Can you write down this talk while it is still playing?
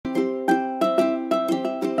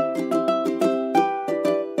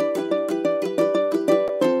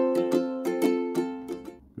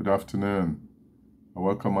afternoon. I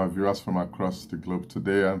welcome our viewers from across the globe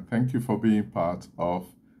today and thank you for being part of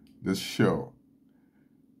this show.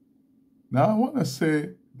 Now, I want to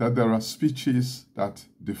say that there are speeches that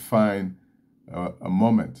define a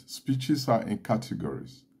moment. Speeches are in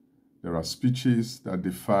categories. There are speeches that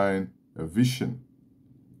define a vision.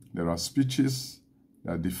 There are speeches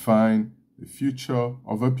that define the future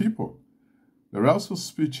of a people. There are also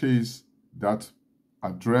speeches that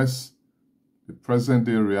address the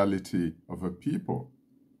present-day reality of a people.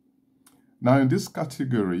 Now, in this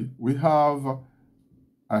category, we have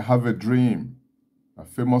I Have a Dream, a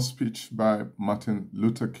famous speech by Martin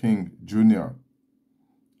Luther King Jr.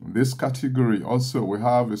 In this category, also, we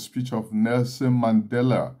have a speech of Nelson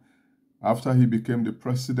Mandela after he became the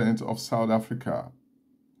president of South Africa.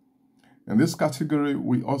 In this category,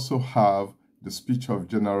 we also have the speech of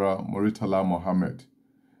General Murtala Mohammed,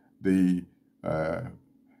 the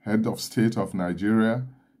head of state of Nigeria,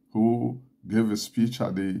 who gave a speech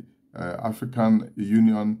at the African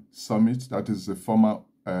Union Summit, that is the former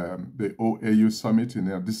the OAU Summit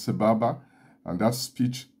in Addis Ababa, and that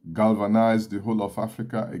speech galvanized the whole of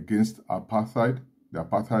Africa against apartheid, the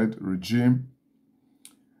apartheid regime.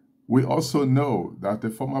 We also know that the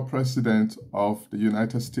former president of the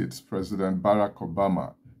United States, President Barack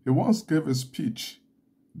Obama, he once gave a speech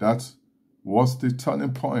that was the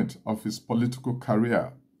turning point of his political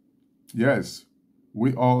career. Yes,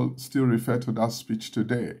 we all still refer to that speech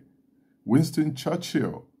today. Winston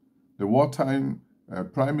Churchill, the wartime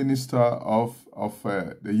Prime Minister of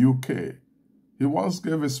the UK, he once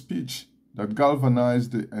gave a speech that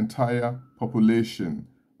galvanized the entire population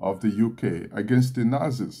of the UK against the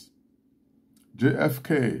Nazis.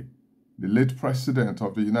 JFK, the late President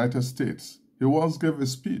of the United States, he once gave a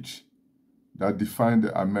speech that defined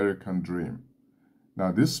the American dream.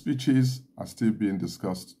 Now, these speeches are still being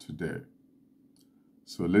discussed today.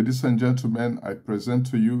 So, ladies and gentlemen, I present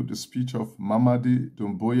to you the speech of Mamady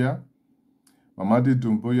Doumbuoya. Mamady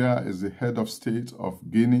Doumbuoya is the head of state of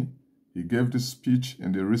Guinea. He gave this speech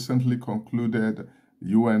in the recently concluded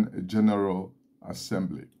UN General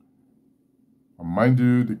Assembly. And mind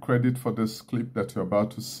you, the credit for this clip that you're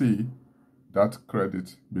about to see, that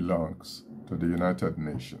credit belongs to the United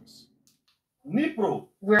Nations.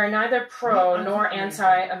 We're neither pro nor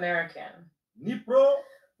anti-American.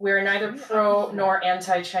 We're neither pro nor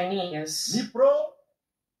anti-Chinese.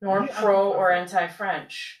 Nor pro or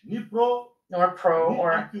anti-French. Nor pro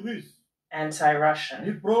or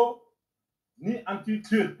anti-Russian.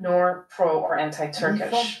 Nor pro or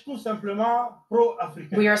anti-Turkish.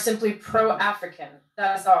 We are simply pro-African,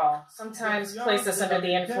 that is all. Sometimes place us under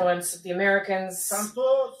the influence of the Americans,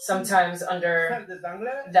 sometimes under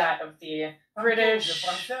that of the British,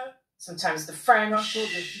 sometimes the French,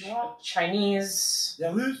 Chinese,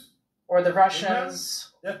 or the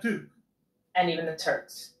Russians, and even the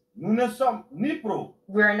Turks. We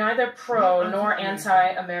are neither pro nor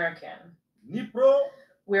anti-American.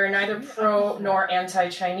 We are neither pro nor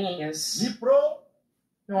anti-Chinese,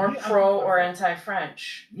 nor pro or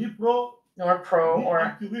anti-French, nor pro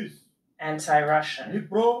or anti-Russian,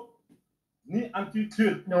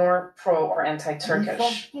 nor pro or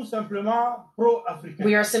anti-Turkish.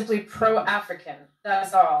 We are simply pro-African, that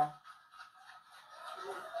is all.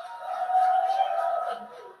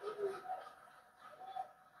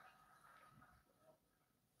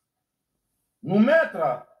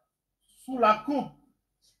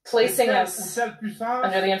 Placing us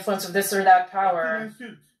under the influence of this or that power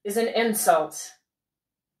is an insult.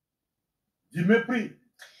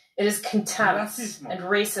 It is contempt and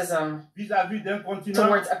racism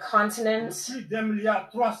towards a continent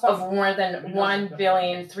of more than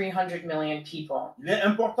 1,300,000,000 people.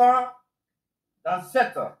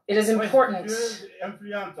 It is important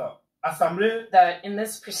that in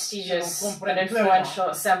this prestigious and influential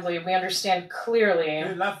assembly we understand clearly,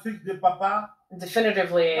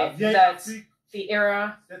 definitively, that the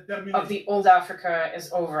era of the old Africa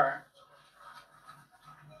is over.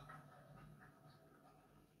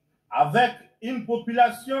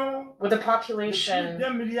 With a population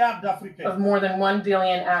of more than 1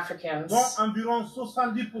 billion Africans,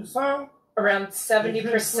 around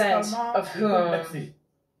 70% of whom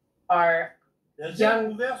are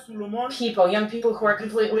young people who are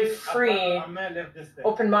completely free,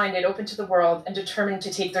 open-minded, open to the world, and determined to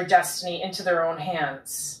take their destiny into their own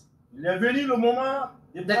hands.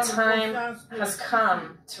 The time has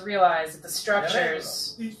come to realize that the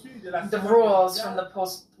structures, the rules from the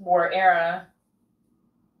post-war era,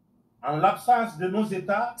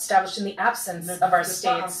 established in the absence of our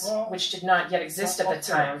states, which did not yet exist at the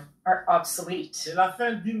time, are obsolete.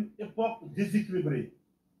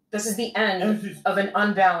 This is the end of an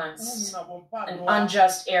unbalanced, an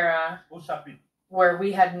unjust era where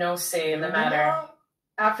we had no say in the matter.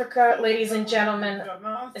 Africa, ladies and gentlemen,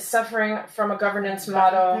 is suffering from a governance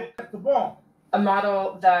model, a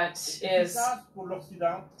model that is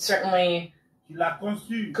certainly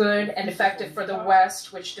good and effective for the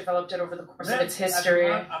West, which developed it over the course of its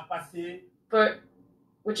history, but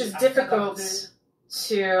which is difficult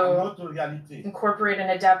to incorporate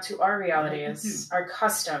and adapt to our realities, our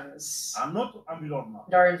customs, and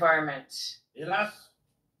our environment.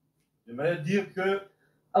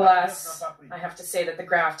 Alas, I have to say that the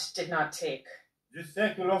graft did not take.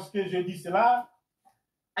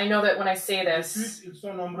 I know that when I say this,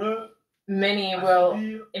 many will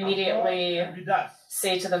immediately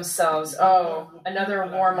say to themselves, oh, another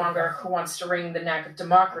warmonger who wants to wring the neck of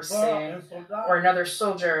democracy, or another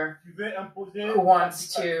soldier who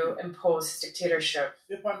wants to impose dictatorship.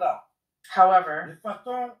 However, I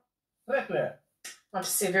want to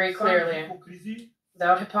say very clearly,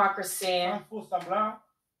 without hypocrisy,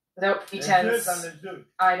 without pretense,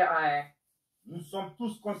 eye to eye,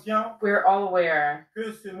 we're all aware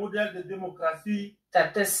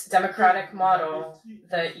that this democratic model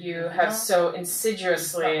that you have so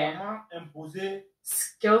insidiously,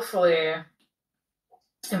 skillfully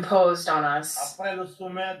imposed on us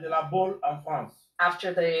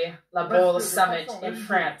after the La Baule summit in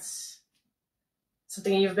France,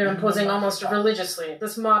 something you've been imposing almost religiously.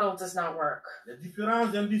 This model does not work.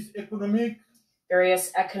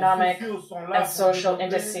 Various economic and social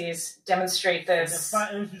indices demonstrate this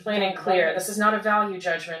plain and clear. This is not a value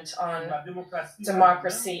judgment on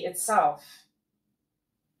democracy itself.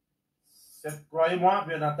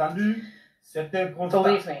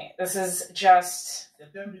 Believe me, this is just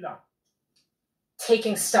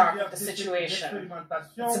taking stock of the situation.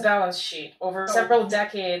 It's a balance sheet. Over several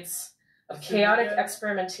decades of chaotic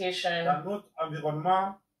experimentation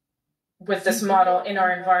with this model in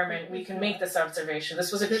our environment, we can make this observation.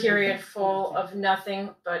 This was a period full of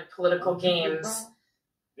nothing but political games.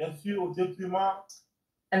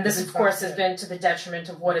 And this, of course, has been to the detriment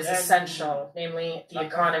of what is essential, namely the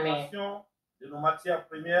economy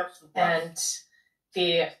and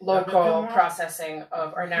the local processing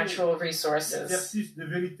of our natural resources.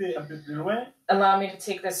 Allow me to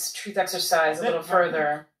take this truth exercise a little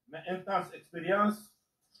further.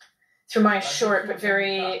 Through my short but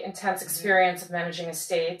very intense experience of managing a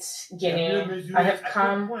state, Guinea, I have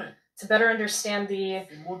come to better understand the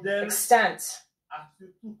extent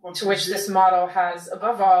to which this model has,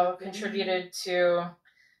 above all, contributed to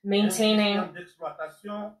maintaining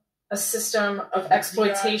a system of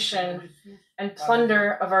exploitation and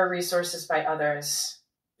plunder of our resources by others,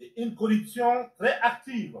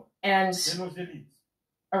 and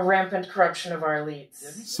a rampant corruption of our elites.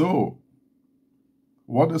 So,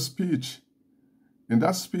 what a speech. In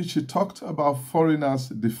that speech, he talked about foreigners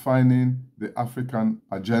defining the African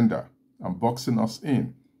agenda and boxing us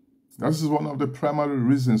in. This is one of the primary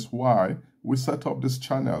reasons why we set up this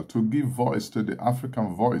channel, to give voice to the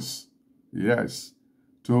African voice. Yes,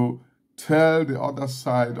 to tell the other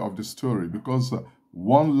side of the story, because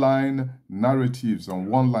one-line narratives and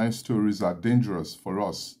one-line stories are dangerous for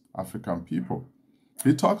us African people.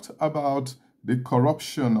 He talked about the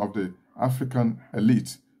corruption of the African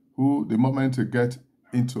elite, who the moment they get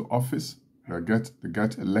into office, they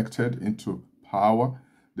get elected into power,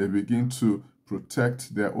 they begin to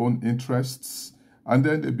protect their own interests, and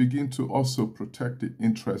then they begin to also protect the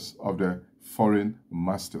interests of their foreign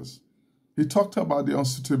masters. He talked about the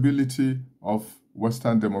unsuitability of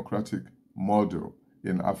Western democratic model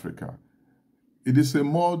in Africa. It is a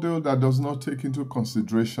model that does not take into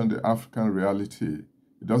consideration the African reality.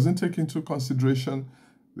 It doesn't take into consideration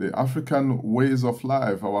the African ways of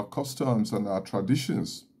life, our customs and our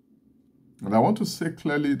traditions. And I want to say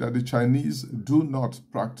clearly that the Chinese do not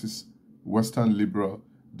practice Western liberal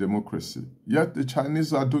democracy. Yet the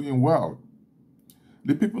Chinese are doing well.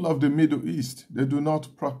 The people of the Middle East, they do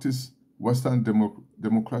not practice Western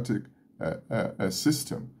democratic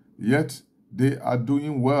system. Yet they are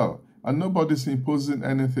doing well. And nobody's imposing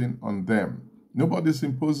anything on them. Nobody's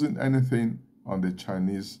imposing anything on the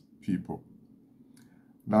Chinese people.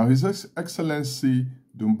 Now, His Excellency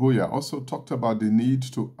Doumbuoya also talked about the need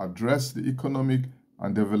to address the economic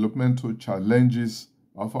and developmental challenges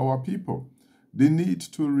of our people, the need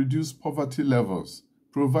to reduce poverty levels,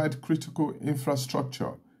 provide critical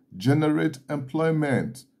infrastructure, generate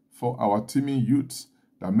employment for our teeming youths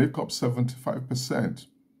that make up 75%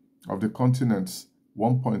 of the continent's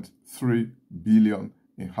 1.3 billion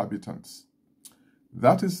inhabitants.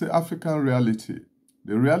 That is the African reality.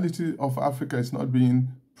 The reality of Africa is not being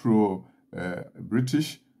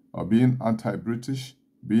pro-British or being anti-British,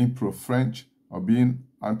 being pro-French or being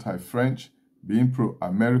anti-French, being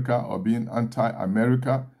pro-America or being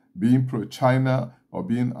anti-America, being pro-China or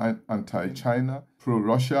being anti-China,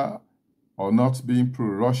 pro-Russia or not being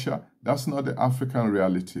pro-Russia. That's not the African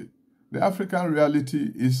reality. The African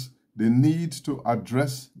reality is the need to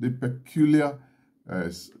address the peculiar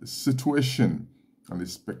situation and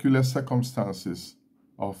the peculiar circumstances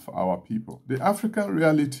of our people. The African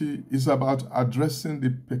reality is about addressing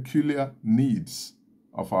the peculiar needs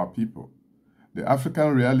of our people. The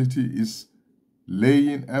African reality is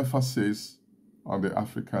laying emphasis on the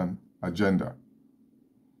African agenda.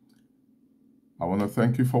 I want to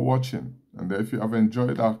thank you for watching, and if you have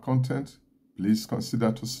enjoyed our content, please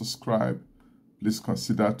consider to subscribe. Please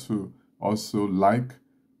consider to also like,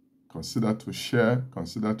 consider to share,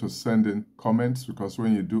 consider to send in comments, because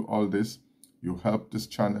when you do all this, you help this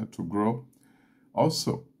channel to grow.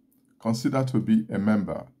 Also, consider to be a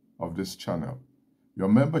member of this channel. Your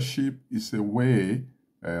membership is a way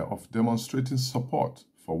of demonstrating support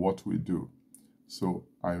for what we do. So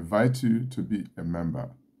I invite you to be a member.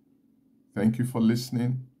 Thank you for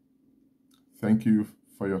listening. Thank you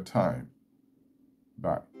for your time.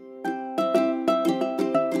 Bye.